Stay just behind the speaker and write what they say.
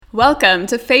Welcome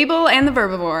to Fable and the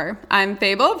Verbivore. I'm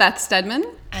Fable, Beth Stedman.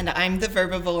 And I'm the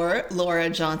Verbivore, Laura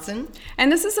Johnson. And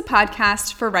this is a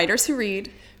podcast for writers who read,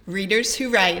 readers who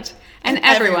write, and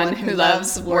everyone who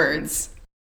loves words.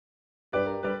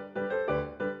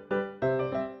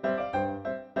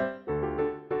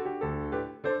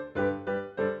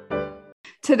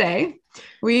 Today,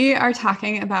 we are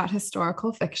talking about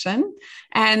historical fiction,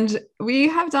 and we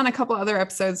have done a couple other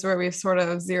episodes where we've sort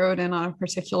of zeroed in on a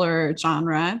particular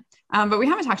genre, but we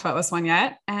haven't talked about this one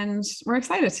yet, and we're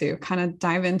excited to kind of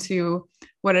dive into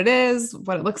what it is,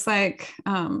 what it looks like.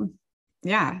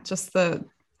 Just the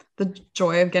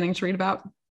joy of getting to read about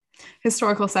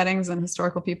historical settings and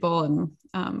historical people,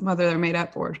 and whether they're made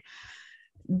up or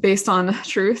based on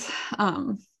truth.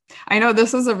 I know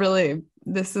this is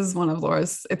one of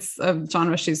Laura's, it's a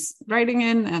genre she's writing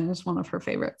in and one of her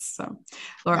favorites. So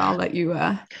Laura, I'll let you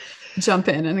jump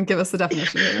in and give us the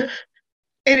definition here.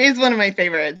 It is one of my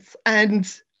favorites. And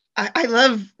I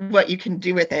love what you can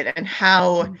do with it and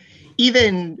how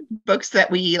even books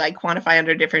that we like quantify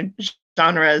under different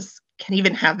genres can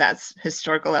even have that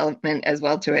historical element as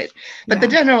well to it. But the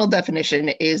general definition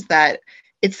is that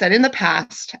it's set in the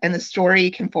past and the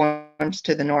story conforms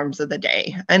to the norms of the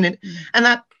day. And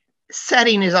that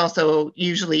setting is also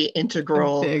usually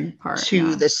integral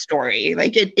to the story.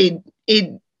 Like it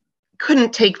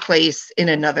couldn't take place in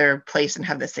another place and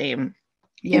have the same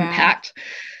impact.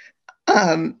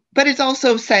 But it's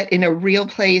also set in a real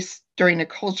place during a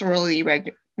culturally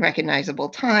recognizable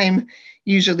time.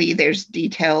 Usually there's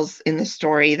details in the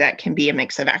story that can be a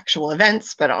mix of actual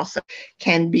events, but also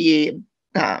can be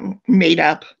made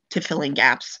up to fill in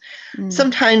gaps.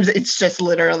 Sometimes it's just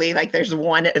literally like there's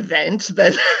one event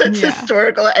that's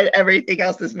historical and everything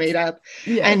else is made up.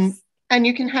 And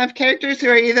you can have characters who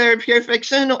are either pure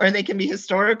fiction or they can be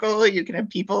historical. You can have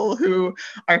people who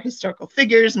are historical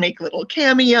figures, make little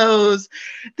cameos.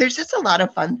 There's just a lot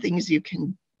of fun things you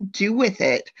can do with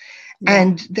it.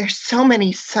 And there's so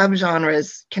many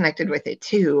subgenres connected with it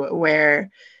too,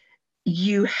 where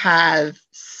you have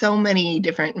so many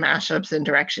different mashups and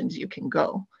directions you can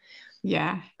go.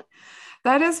 Yeah.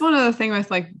 That is one of the things with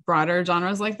like broader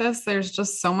genres like this. There's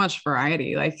just so much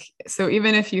variety. Like, so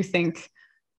even if you think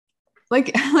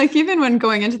like even when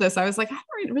going into this, I was like, I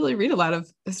don't really read a lot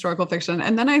of historical fiction.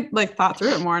 And then I like thought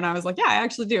through it more and I was like, yeah, I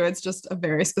actually do. It's just a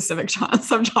very specific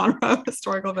subgenre of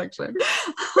historical fiction.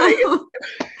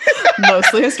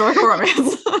 Mostly historical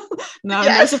romance.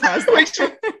 No surprise.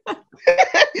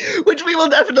 Which we will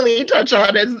definitely touch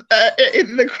on as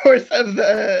in the course of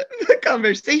the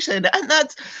conversation. And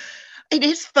it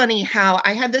is funny how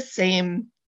I had the same,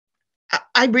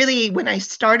 when I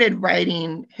started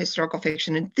writing historical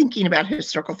fiction and thinking about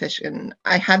historical fiction,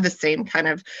 I had the same kind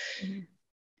of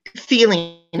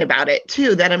feeling about it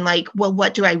too, that I'm like, well,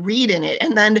 what do I read in it?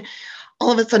 And then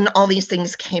all of a sudden, all these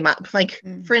things came up. Like,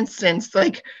 for instance,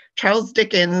 like Charles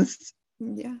Dickens'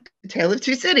 Tale of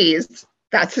Two Cities.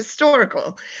 That's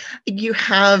historical. You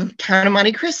have Count of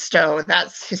Monte Cristo.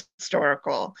 That's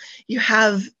historical. You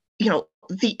have,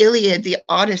 the Iliad, the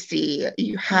Odyssey.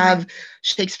 You have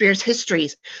Shakespeare's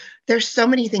histories. There's so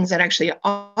many things that actually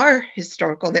are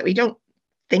historical that we don't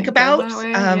think about.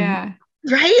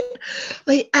 Right?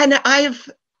 Like, and I've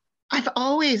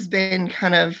always been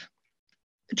kind of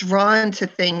drawn to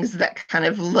things that kind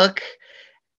of look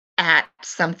at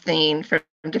something from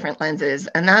different lenses,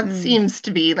 and that seems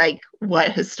to be like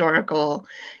what historical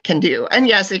can do. And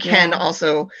yes, it can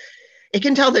also, it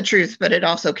can tell the truth, but it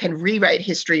also can rewrite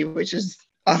history, which is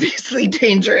obviously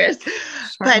dangerous.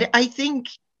 But I think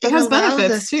it has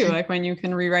benefits too, like when you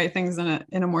can rewrite things in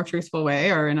a more truthful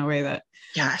way, or in a way that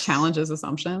challenges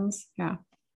assumptions.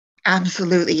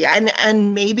 Absolutely.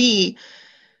 And maybe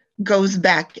goes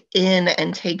back in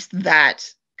and takes that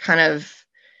kind of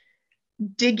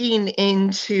digging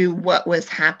into what was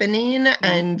happening.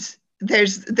 And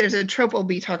there's a trope we'll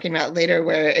be talking about later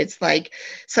where it's like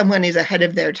someone is ahead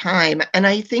of their time. And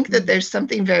I think that there's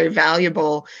something very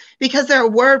valuable, because there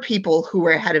were people who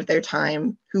were ahead of their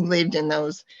time, who lived in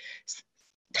those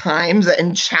times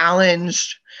and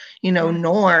challenged,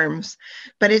 norms.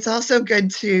 But it's also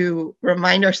good to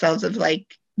remind ourselves of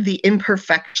like the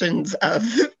imperfections of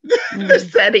the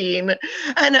setting,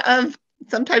 and of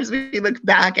sometimes we look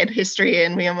back at history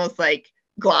and we almost like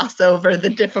gloss over the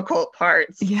difficult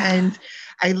parts. And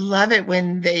I love it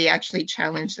when they actually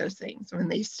challenge those things, when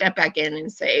they step back in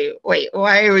and say, wait,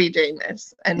 why are we doing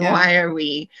this? And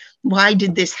why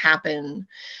did this happen?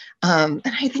 And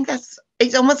I think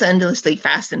it's almost endlessly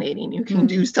fascinating. You can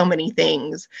do so many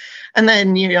things. And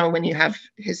then, when you have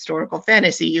historical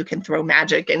fantasy, you can throw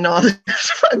magic and all this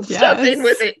fun stuff in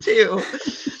with it too.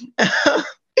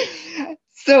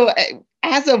 So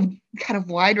as a kind of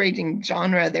wide-ranging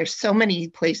genre, there's so many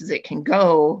places it can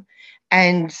go.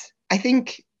 And I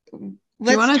think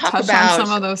Do you want to touch on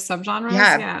some of those subgenres?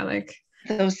 Yeah, like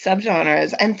those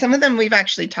subgenres. And some of them we've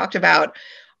actually talked about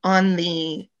on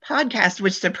the podcast,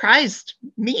 which surprised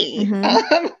me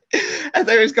as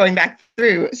I was going back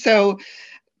through. So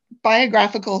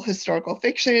biographical historical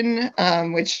fiction,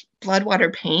 which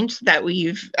Bloodwater Paint that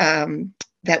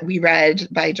we read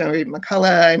by Joey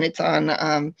McCullough, and it's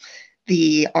on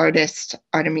the artist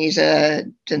Artemisia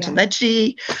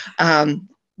Gentileschi.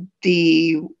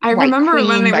 The I White remember Queen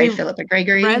when by Philippa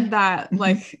Gregory. Read that,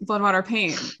 like Bloodwater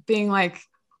Paint, being like,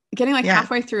 getting like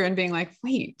halfway through and being like,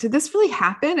 wait, did this really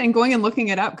happen? And going and looking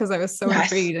it up because I was so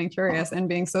intrigued and curious, and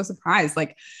being so surprised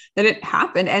like that it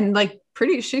happened, and like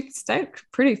she stayed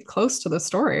pretty close to the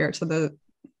story or to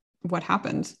what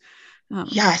happened. And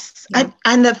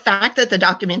the fact that the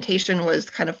documentation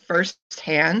was kind of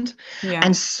firsthand,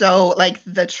 and so like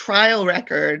the trial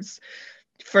records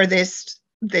for this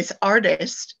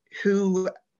artist who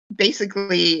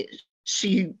basically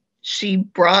she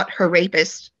brought her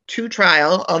rapist to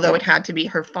trial, although it had to be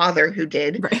her father who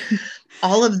did. Right.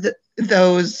 All of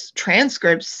those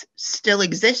transcripts still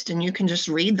exist, and you can just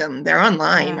read them. They're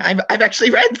online. I've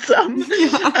actually read some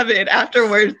of it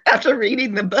afterwards after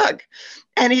reading the book,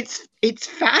 and it's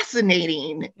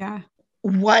fascinating.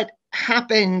 What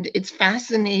happened? It's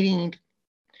fascinating.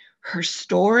 Her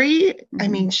story. I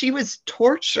mean, she was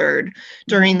tortured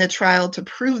during the trial to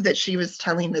prove that she was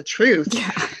telling the truth.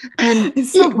 And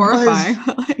it's so horrifying.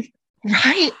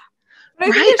 Right. But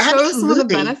I think it shows some of the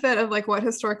benefit of like what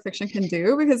historic fiction can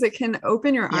do, because it can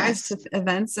open your eyes to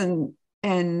events and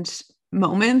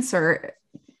moments or,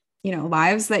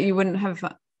 lives that you wouldn't have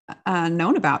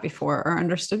known about before or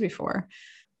understood before.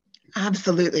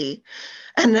 Absolutely.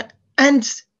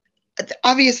 And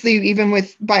obviously, even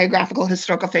with biographical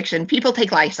historical fiction, people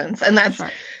take license, and that's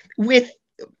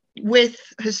with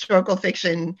historical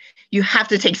fiction, you have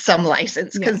to take some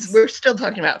license, because we're still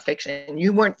talking about fiction.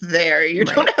 You weren't there. You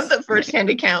don't have the firsthand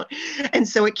account. And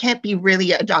so it can't be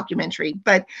really a documentary,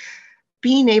 but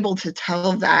being able to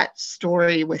tell that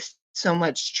story with so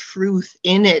much truth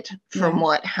in it from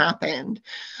what happened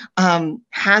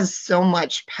has so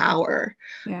much power.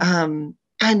 And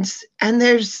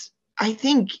there's, I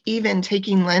think, even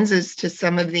taking lenses to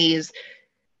some of these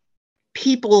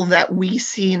people that we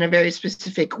see in a very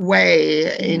specific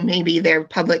way in maybe their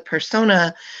public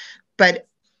persona, but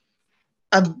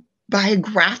a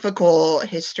biographical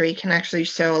history can actually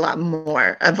show a lot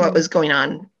more of what was going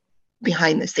on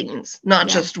behind the scenes, not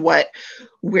just what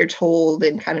we're told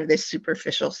in kind of this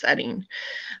superficial setting.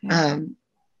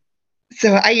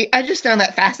 So I just found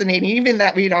that fascinating, even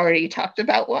that we'd already talked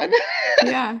about one,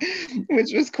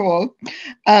 which was cool.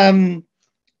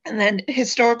 And then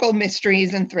historical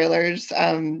mysteries and thrillers.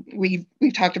 We've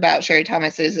talked about Sherry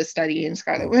Thomas's A Study in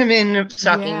Scarlet Women.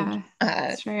 Stalking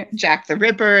Jack the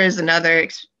Ripper is another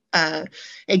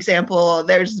example.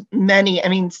 There's many. I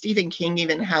mean, Stephen King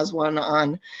even has one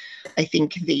on, I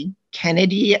think, the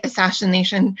Kennedy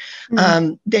assassination.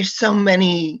 There's so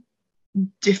many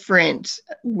different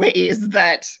ways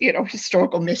that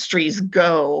historical mysteries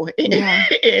go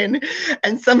in,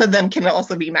 and some of them can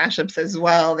also be mashups as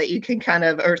well, that you can kind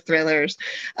of, or thrillers,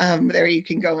 there you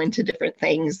can go into different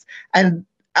things. And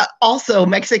also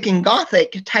Mexican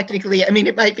Gothic, technically, I mean,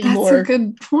 it might be more a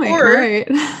good point, horror, right?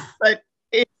 But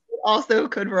it also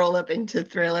could roll up into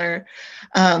thriller,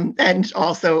 and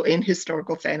also in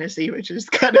historical fantasy, which is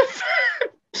kind of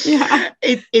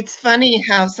it's funny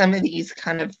how some of these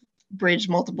kind of bridge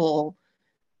multiple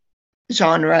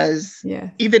genres.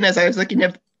 Even as I was looking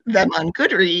at them on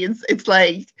Goodreads, it's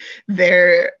like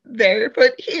they're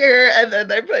put here and then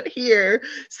they're put here,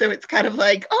 so it's kind of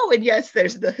like, oh, and yes,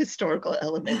 there's the historical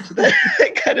element that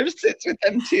kind of sits with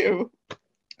them too.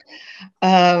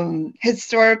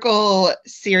 Historical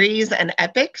series and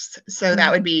epics, so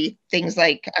that would be things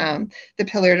like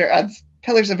the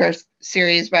Pillars of Earth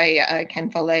series by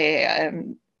Ken Follett,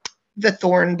 The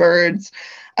Thornbirds,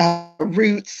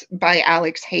 Roots by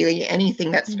Alex Haley,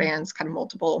 anything that spans kind of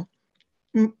multiple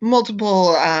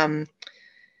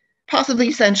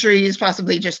possibly centuries,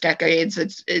 possibly just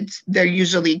decades. They're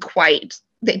usually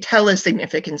they tell a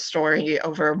significant story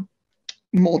over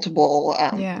multiple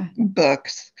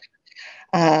books.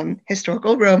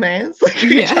 Historical romance, like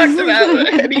we talked about,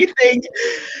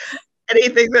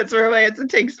 anything that's romance and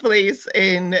takes place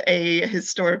in a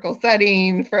historical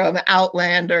setting, from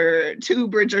Outlander to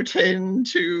Bridgerton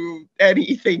to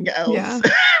anything else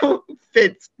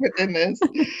fits within this.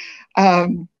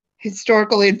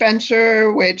 Historical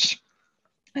adventure, which,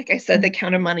 like I said, The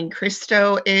Count of Monte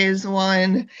Cristo is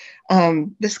one.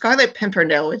 The Scarlet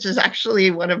Pimpernel, which is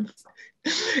actually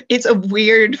it's a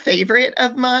weird favorite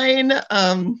of mine.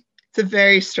 It's a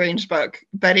very strange book,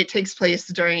 but it takes place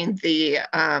during the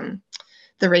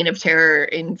Reign of Terror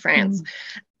in France.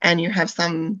 And you have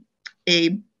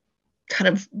a kind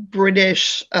of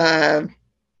British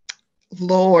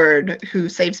lord who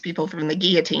saves people from the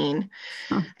guillotine,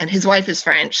 and his wife is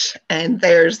French. And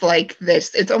there's like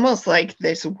this, it's almost like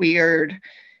this weird,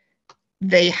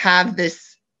 they have this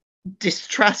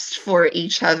distrust for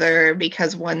each other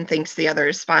because one thinks the other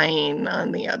is spying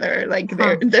on the other. Like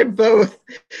they're both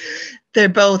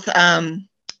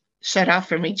shut off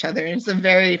from each other. It's a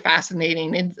very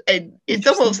fascinating. It's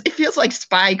almost, it feels like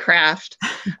spycraft,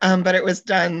 but it was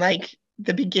done like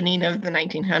the beginning of the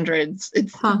 1900s.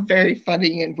 It's very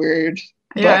funny and weird.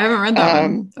 Yeah, I haven't read that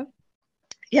one.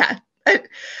 Yeah,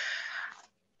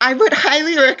 I would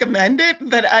highly recommend it,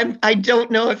 but I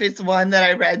don't know if it's one that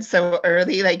I read so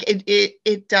early. Like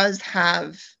it does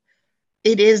have,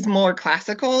 it is more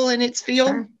classical in its feel,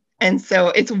 sure. And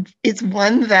so it's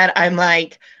one that I'm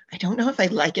like, I don't know if I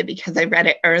like it because I read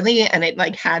it early and it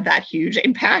like had that huge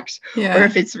impact, or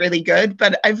if it's really good.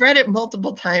 But I've read it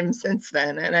multiple times since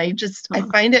then, and I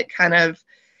find it kind of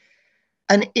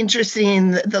an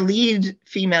interesting. The lead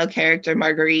female character,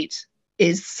 Marguerite,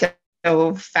 is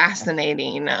so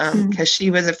fascinating because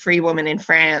she was a free woman in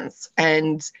France,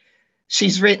 and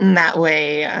she's written that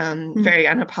way, very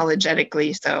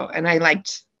unapologetically. So, and I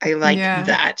liked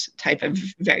that type of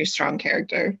very strong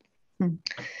character.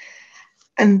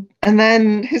 And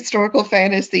then historical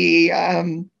fantasy,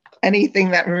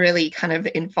 anything that really kind of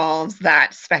involves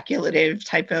that speculative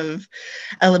type of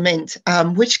element,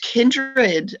 which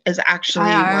Kindred is actually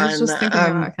one. I was just thinking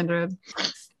about Kindred.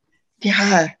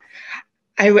 Yeah,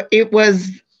 it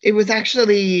was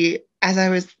actually, as I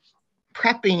was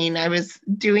prepping, I was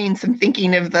doing some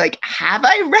thinking of like, have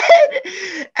I read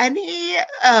any?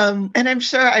 And I'm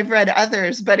sure I've read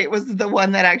others, but it was the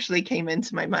one that actually came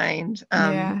into my mind,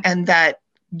 and that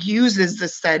uses the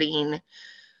setting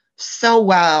so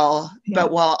well,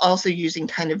 but while also using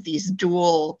kind of these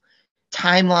dual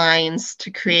timelines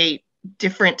to create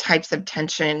different types of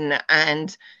tension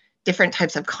and different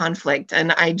types of conflict.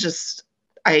 And I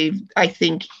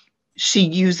think she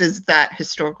uses that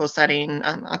historical setting,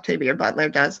 Octavia Butler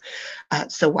does,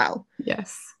 so well.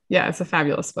 Yes. Yeah, it's a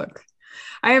fabulous book.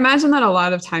 I imagine that a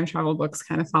lot of time travel books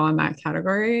kind of fall in that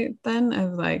category then,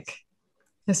 of like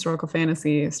historical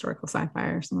fantasy, historical sci-fi,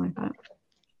 or something like that.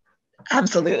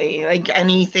 Absolutely. Like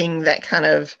anything that kind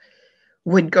of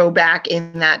would go back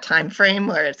in that time frame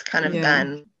where it's kind of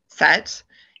then set.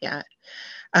 Yeah.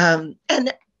 And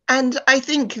I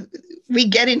think we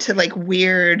get into like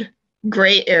weird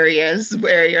gray areas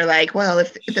where you're like, well,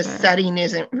 if the setting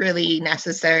isn't really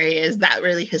necessary, is that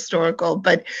really historical?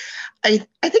 But I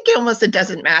think it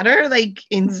doesn't matter. Like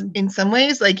in some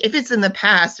ways, like if it's in the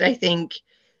past, I think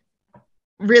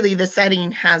really the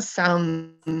setting has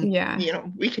some,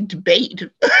 we could debate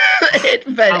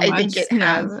it, but I think it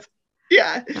has.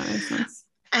 Yeah. That makes sense.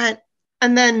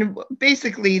 And then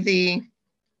basically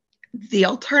the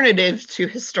alternative to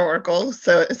historical,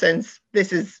 so since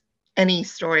this is any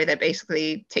story that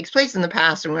basically takes place in the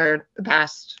past and where the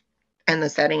past and the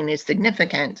setting is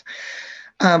significant,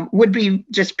 would be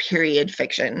just period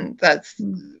fiction.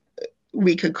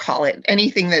 We could call it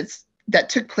anything that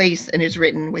took place and is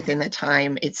written within the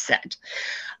time it's set.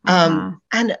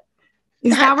 And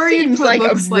is that where you put like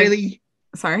books really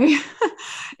sorry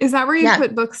is that where you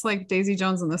put books like Daisy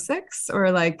Jones and the Six,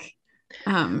 or like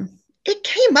it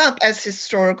came up as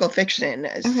historical fiction?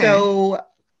 Okay. So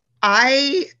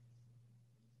I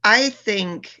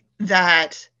think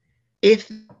that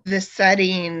if the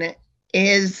setting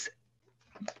is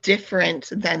different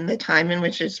than the time in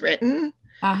which it's written,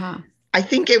 I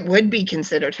think it would be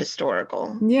considered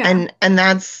historical. Yeah. And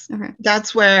that's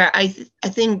where I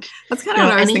think that's kind of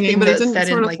what I was thinking, but it didn't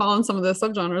sort of fall in some of the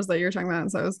subgenres that you're talking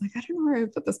about. So I was like, I don't know where I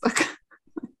put this book.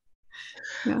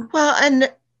 Well,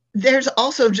 and there's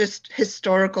also just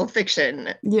historical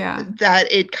fiction that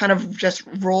it kind of just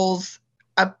rolls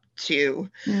up to,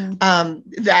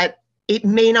 that it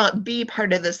may not be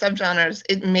part of the subgenres.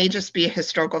 It may just be a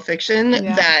historical fiction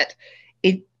that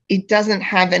it doesn't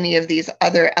have any of these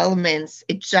other elements.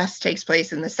 It just takes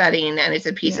place in the setting and it's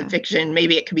a piece of fiction.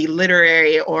 Maybe it could be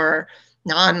literary or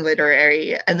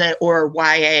non-literary, and then or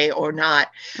YA or not.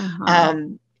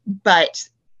 But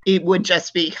it would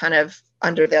just be kind of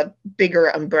under the bigger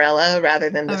umbrella rather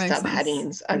than the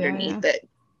subheadings underneath it.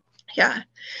 Yeah.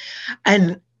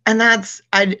 And that's,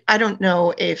 I don't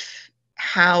know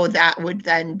how that would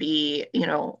then be,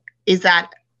 is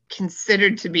that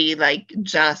considered to be like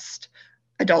just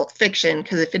adult fiction,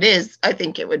 because if it is, I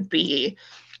think it would be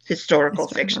historical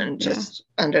fiction, just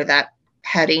under that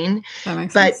heading. That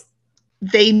makes but sense.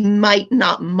 They might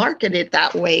not market it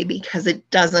that way because it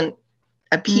doesn't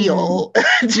appeal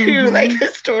to like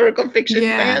historical fiction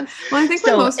fans. Well, I think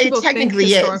when most people think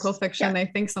historical fiction, they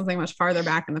think something much farther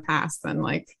back in the past than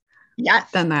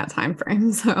than that time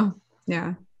frame. So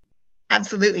yeah,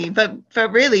 absolutely. But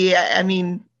really, I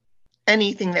mean,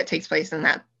 anything that takes place in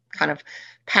that kind of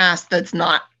past that's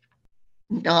not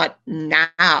now,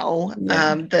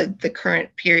 the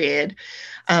current period,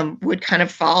 would kind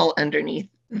of fall underneath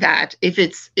that if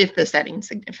the setting's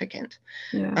significant.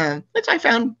 Which I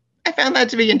found that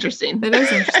to be interesting. It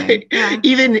is interesting. Yeah.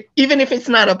 even if it's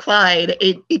not applied,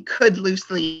 it could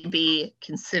loosely be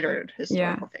considered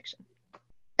historical fiction.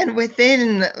 And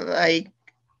within like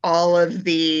all of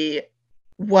the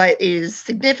what is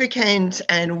significant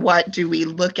and what do we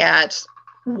look at,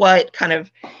 what kind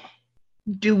of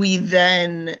do we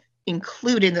then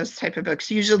include in those type of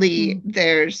books? Usually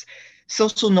there's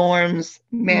social norms,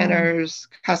 manners,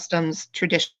 customs,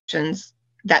 traditions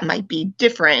that might be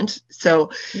different.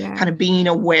 So kind of being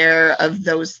aware of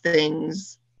those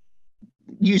things,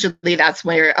 usually that's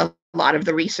where a lot of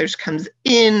the research comes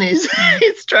in, is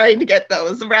trying to get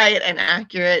those right and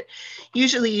accurate.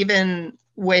 Usually even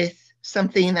with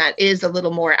something that is a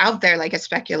little more out there, like a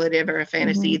speculative or a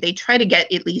fantasy, they try to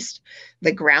get at least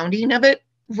the grounding of it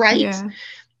right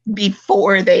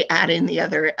before they add in the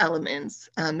other elements,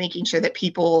 making sure that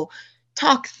people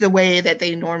talk the way that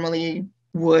they normally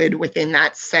would within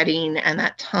that setting and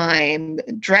that time,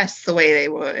 dress the way they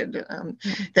would,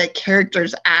 that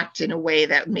characters act in a way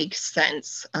that makes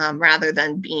sense, rather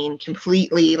than being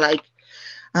completely like,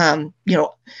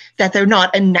 that they're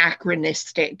not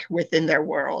anachronistic within their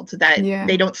world, that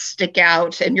they don't stick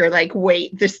out and you're like,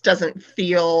 wait, this doesn't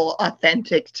feel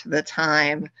authentic to the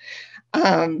time.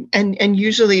 And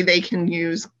usually they can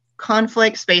use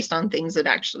conflicts based on things that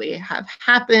actually have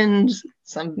happened.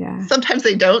 Sometimes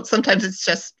they don't. Sometimes it's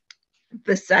just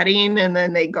the setting and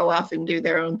then they go off and do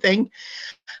their own thing.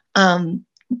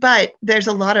 But there's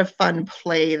a lot of fun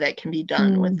play that can be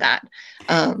done with that.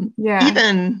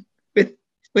 Even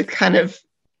with kind of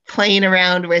playing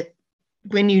around with,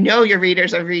 when you know your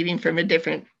readers are reading from a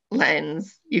different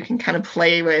lens, you can kind of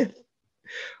play with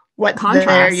what's contrast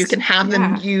there. You can have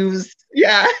them use,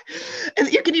 and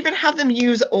you can even have them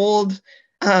use old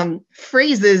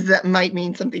phrases that might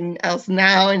mean something else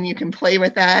now, and you can play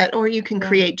with that. Or you can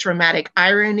create dramatic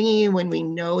irony when we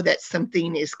know that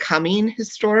something is coming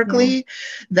historically,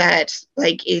 that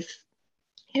like if,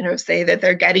 say that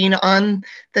they're getting on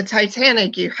the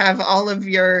Titanic, you have all of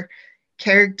your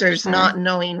characters not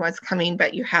knowing what's coming,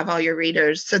 but you have all your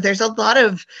readers. So there's a lot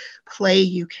of play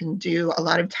you can do, a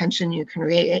lot of tension you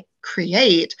can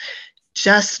create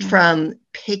just from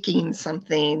picking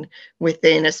something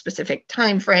within a specific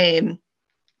time frame,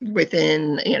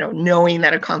 within, knowing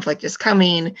that a conflict is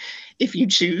coming. If you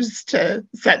choose to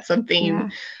set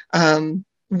something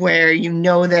where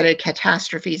that a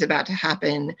catastrophe is about to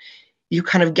happen, you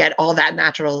kind of get all that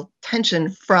natural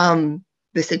tension from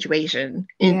the situation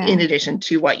in addition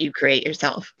to what you create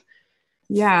yourself.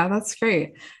 Yeah, that's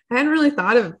great. I hadn't really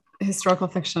thought of historical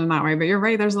fiction in that way, but you're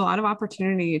right. There's a lot of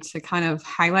opportunity to kind of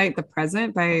highlight the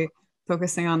present by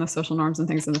focusing on the social norms and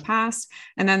things in the past.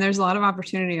 And then there's a lot of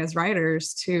opportunity as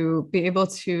writers to be able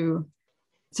to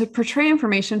portray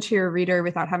information to your reader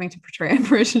without having to portray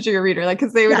information to your reader,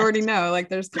 because they would already know,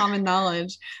 there's common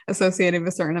knowledge associated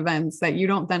with certain events that you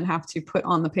don't then have to put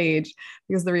on the page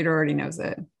because the reader already knows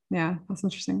it. Yeah, that's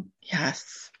interesting.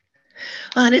 Yes.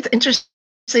 Well, and it's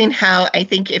interesting how I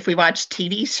think if we watch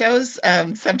TV shows,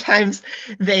 sometimes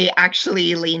they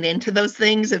actually lean into those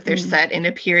things if they're set in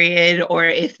a period, or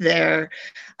if they're,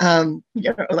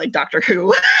 like Doctor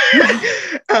Who.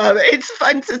 It's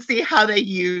fun to see how they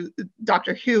use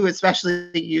Doctor Who,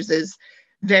 especially uses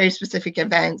very specific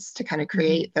events to kind of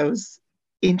create those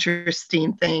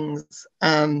interesting things,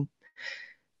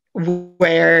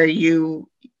 where you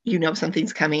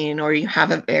something's coming, or you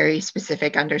have a very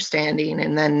specific understanding,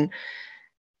 and then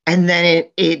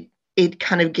it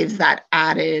kind of gives that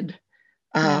added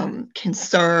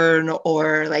concern,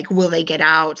 or like, will they get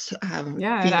out, feed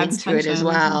into it as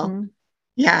well.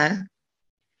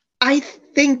 I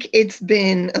think it's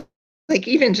been, like,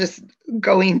 even just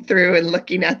going through and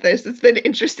looking at this, it's been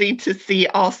interesting to see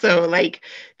also like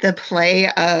the play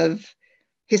of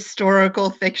historical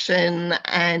fiction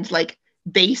and like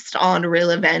based on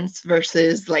real events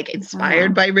versus like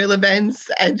inspired by real events,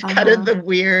 and kind of the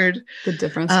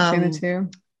difference between the two.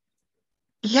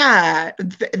 Yeah,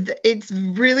 it's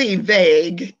really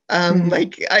vague. Mm.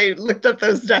 Like I looked up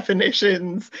those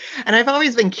definitions, and I've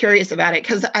always been curious about it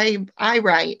because I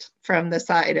write from the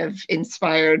side of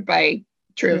inspired by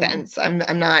true Yeah. events.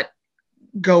 I'm not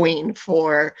going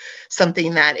for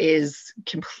something that is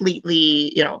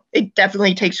completely, it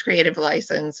definitely takes creative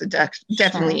license. It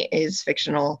definitely is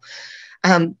fictional.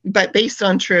 But based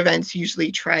on true events,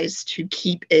 usually tries to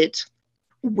keep it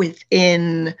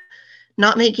within,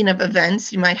 not making up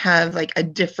events. You might have like a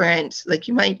different, like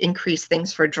you might increase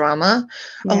things for drama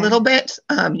a little bit.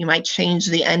 You might change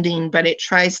the ending, but it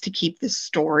tries to keep the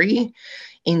story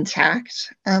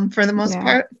intact for the most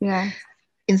part. Yeah.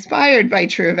 Inspired by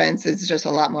true events is just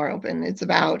a lot more open. It's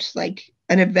about like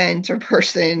an event or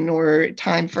person or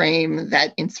time frame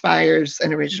that inspires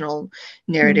an original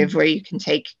narrative where you can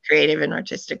take creative and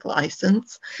artistic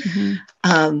license.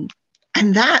 And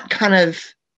that kind of,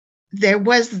 there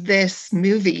was this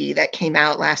movie that came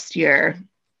out last year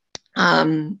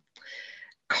called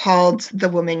The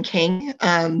Woman King.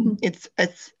 It's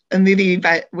a movie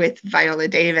with Viola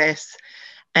Davis,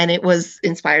 and it was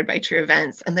inspired by true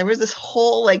events. And there was this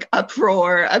whole like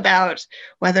uproar about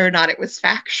whether or not it was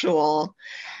factual.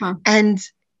 And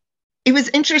it was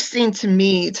interesting to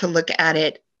me to look at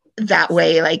it that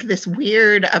way, like this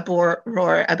weird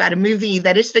uproar about a movie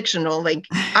that is fictional, like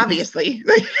obviously,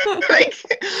 like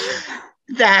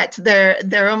that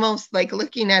they're almost like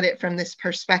looking at it from this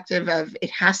perspective of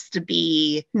it has to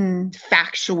be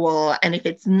factual, and if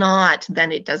it's not,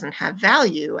 then it doesn't have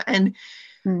value. And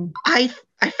I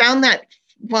found that,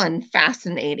 one,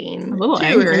 fascinating. A little Two,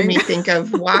 angry. It made me think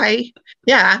of why.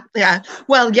 Yeah.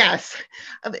 Well, yes,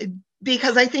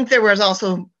 because I think there was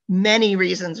also many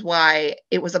reasons why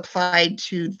it was applied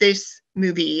to this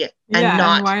movie and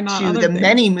not to the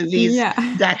many movies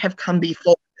that have come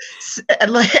before.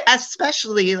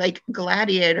 Especially like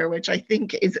Gladiator, which I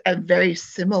think is a very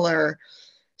similar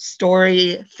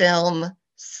story, film,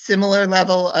 similar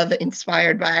level of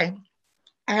inspired by.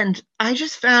 And I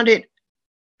just found it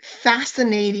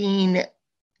fascinating,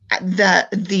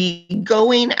 the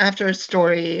going after a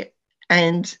story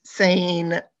and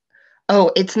saying,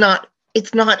 oh, it's not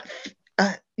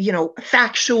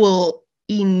factual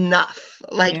enough,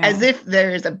 like as if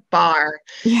there's a bar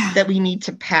that we need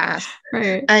to pass.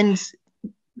 And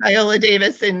Viola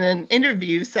Davis in an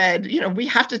interview said, we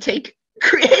have to take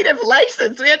creative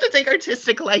license, we have to take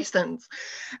artistic license.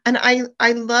 And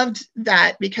I loved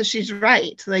that, because she's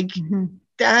right, like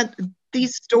that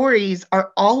these stories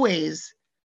are always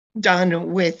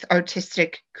done with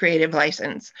artistic creative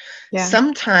license.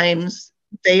 Sometimes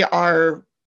they are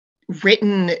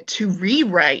written to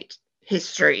rewrite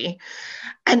history,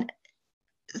 and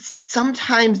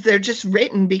sometimes they're just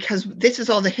written because this is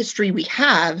all the history we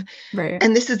have,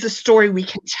 and this is the story we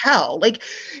can tell. Like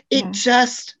it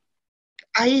just,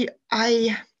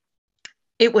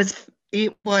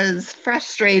 it was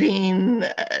frustrating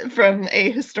from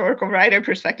a historical writer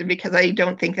perspective, because I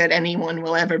don't think that anyone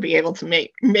will ever be able to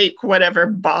make whatever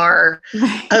bar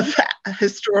of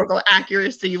historical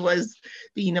accuracy was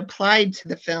being applied to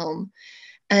the film.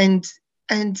 And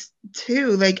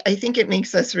two, like, I think it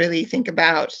makes us really think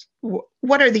about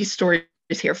what are these stories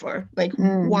here for? Like,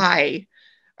 why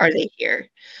are they here?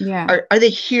 Are they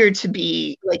here to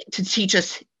be like, to teach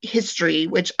us history,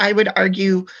 which I would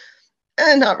argue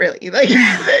not really. Like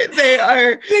they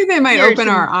are. I think they might open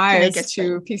our eyes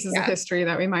to pieces of history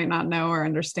that we might not know or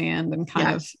understand, and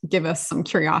kind of give us some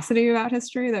curiosity about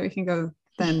history that we can go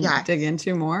then dig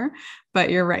into more. But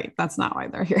you're right, that's not why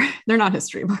they're here. They're not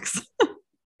history books.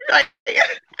 Right.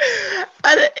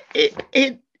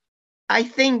 I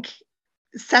think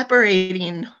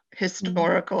separating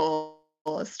historical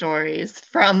stories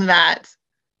from that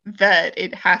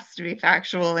it has to be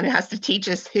factual and it has to teach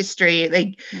us history,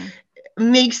 like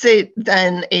makes it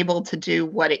then able to do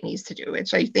what it needs to do,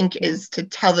 which I think is to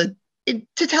tell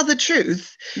the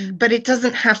truth, but it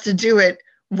doesn't have to do it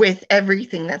with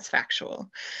everything that's factual.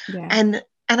 And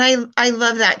I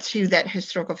love that too, that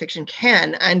historical fiction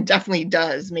can and definitely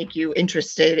does make you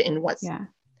interested in what's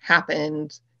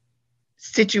happened,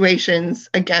 situations.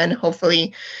 Again,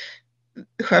 hopefully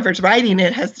whoever's writing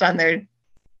it has done their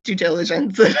due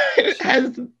diligence,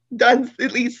 has done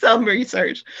at least some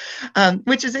research,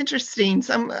 which is interesting.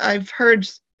 I've heard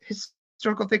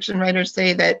historical fiction writers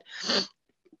say that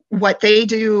what they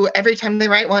do every time they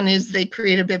write one is they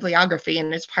create a bibliography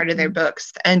and it's part of their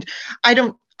books. And I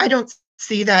don't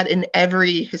see that in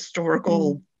every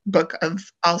historical book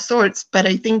of all sorts, but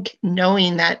I think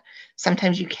knowing that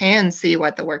sometimes you can see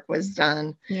what the work was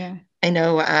done. I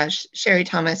know Sherry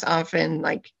Thomas often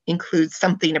like includes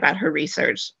something about her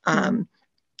research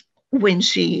when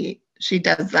she she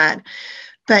does that.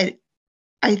 But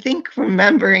I think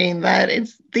remembering that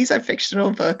these are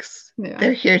fictional books. Yeah.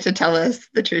 They're here to tell us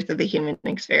the truth of the human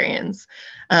experience.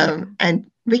 And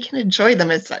we can enjoy them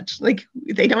as such. Like,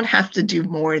 they don't have to do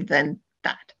more than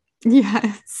that.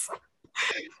 Yes,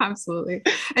 absolutely.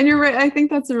 And you're right. I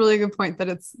think that's a really good point, that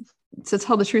it's to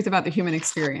tell the truth about the human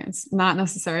experience, not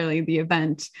necessarily the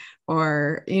event,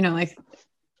 or, like,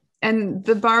 and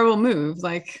the bar will move,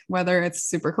 like whether it's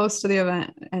super close to the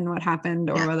event and what happened,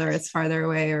 or whether it's farther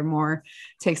away or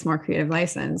takes more creative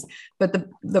license. But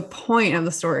the point of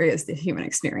the story is the human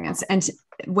experience. And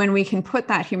when we can put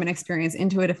that human experience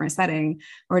into a different setting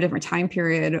or a different time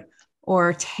period,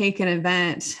 or take an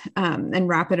event and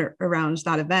wrap it around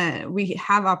that event, we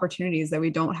have opportunities that we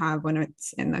don't have when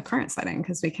it's in the current setting,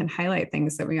 because we can highlight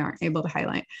things that we aren't able to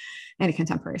highlight in a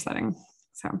contemporary setting.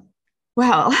 So,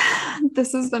 well,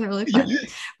 this has been really fun.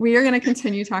 We are going to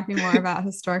continue talking more about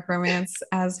historic romance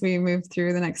as we move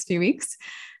through the next few weeks.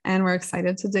 And we're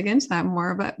excited to dig into that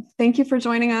more. But thank you for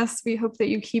joining us. We hope that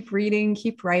you keep reading,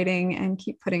 keep writing, and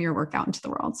keep putting your work out into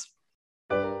the world.